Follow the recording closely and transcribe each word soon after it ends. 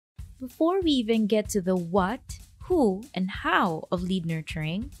Before we even get to the what, who, and how of lead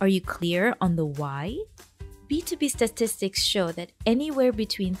nurturing, are you clear on the why? B2B statistics show that anywhere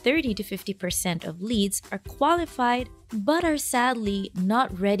between 30 to 50% of leads are qualified but are sadly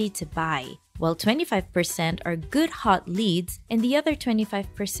not ready to buy, while 25% are good hot leads and the other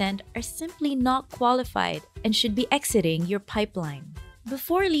 25% are simply not qualified and should be exiting your pipeline.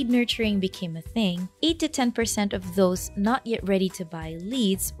 Before lead nurturing became a thing, 8 to 10% of those not yet ready to buy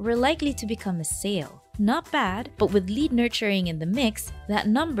leads were likely to become a sale. Not bad, but with lead nurturing in the mix, that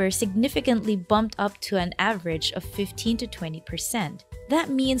number significantly bumped up to an average of 15 to 20%. That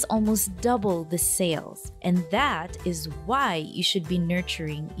means almost double the sales, and that is why you should be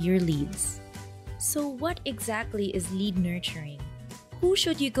nurturing your leads. So what exactly is lead nurturing? Who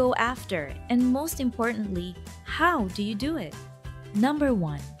should you go after? And most importantly, how do you do it? Number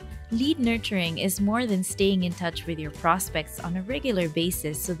 1. Lead nurturing is more than staying in touch with your prospects on a regular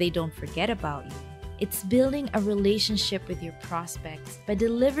basis so they don't forget about you. It's building a relationship with your prospects by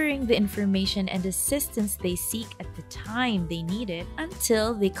delivering the information and assistance they seek at the time they need it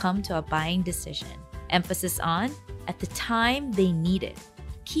until they come to a buying decision. Emphasis on at the time they need it.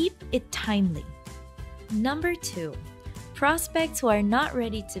 Keep it timely. Number 2. Prospects who are not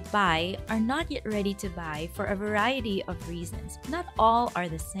ready to buy are not yet ready to buy for a variety of reasons. Not all are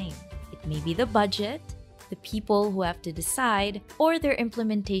the same. It may be the budget, the people who have to decide, or their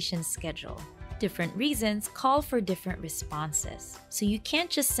implementation schedule. Different reasons call for different responses. So you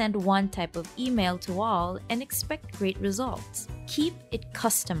can't just send one type of email to all and expect great results. Keep it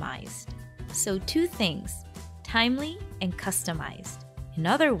customized. So 2 things, timely and customized. In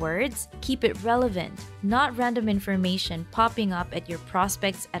other words, keep it relevant, not random information popping up at your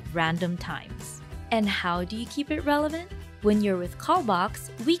prospects at random times. And how do you keep it relevant? When you're with Callbox,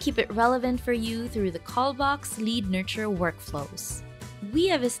 we keep it relevant for you through the Callbox Lead Nurture workflows. We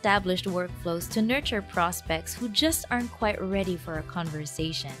have established workflows to nurture prospects who just aren't quite ready for a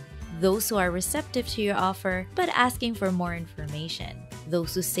conversation, those who are receptive to your offer but asking for more information,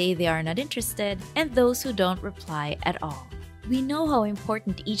 those who say they are not interested, and those who don't reply at all. We know how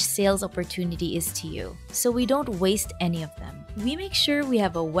important each sales opportunity is to you, so we don't waste any of them. We make sure we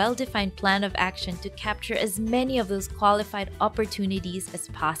have a well-defined plan of action to capture as many of those qualified opportunities as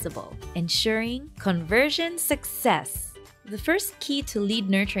possible, ensuring conversion success. The first key to lead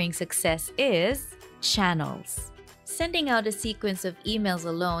nurturing success is channels. Sending out a sequence of emails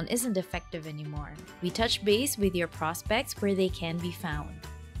alone isn't effective anymore. We touch base with your prospects where they can be found.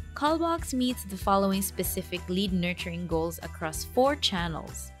 Callbox meets the following specific lead nurturing goals across 4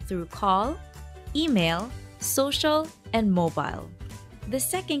 channels through call, email, social, and mobile. The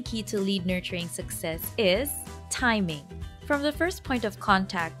second key to lead nurturing success is timing. From the first point of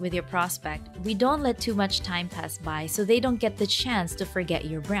contact with your prospect, we don't let too much time pass by so they don't get the chance to forget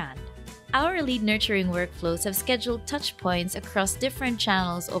your brand. Our lead nurturing workflows have scheduled touch points across different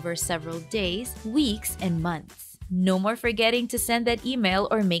channels over several days, weeks, and months. No more forgetting to send that email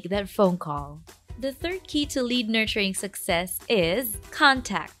or make that phone call. The third key to lead nurturing success is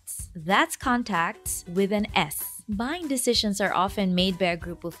contacts. That's contacts with an S. Buying decisions are often made by a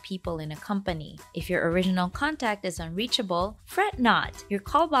group of people in a company. If your original contact is unreachable, fret not. Your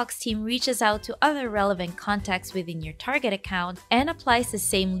Callbox team reaches out to other relevant contacts within your target account and applies the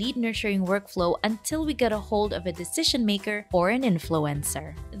same lead nurturing workflow until we get a hold of a decision maker or an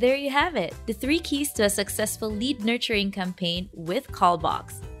influencer. There you have it, the 3 keys to a successful lead nurturing campaign with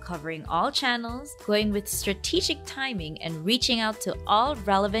Callbox. Covering all channels, going with strategic timing, and reaching out to all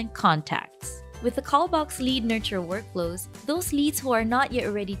relevant contacts. With the Callbox Lead Nurture workflows, those leads who are not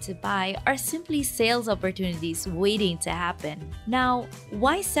yet ready to buy are simply sales opportunities waiting to happen. Now,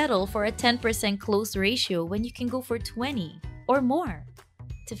 why settle for a 10% close ratio when you can go for 20 or more?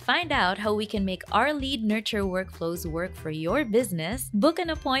 To find out how we can make our lead nurture workflows work for your business, book an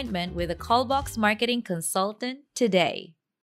appointment with a Callbox marketing consultant today.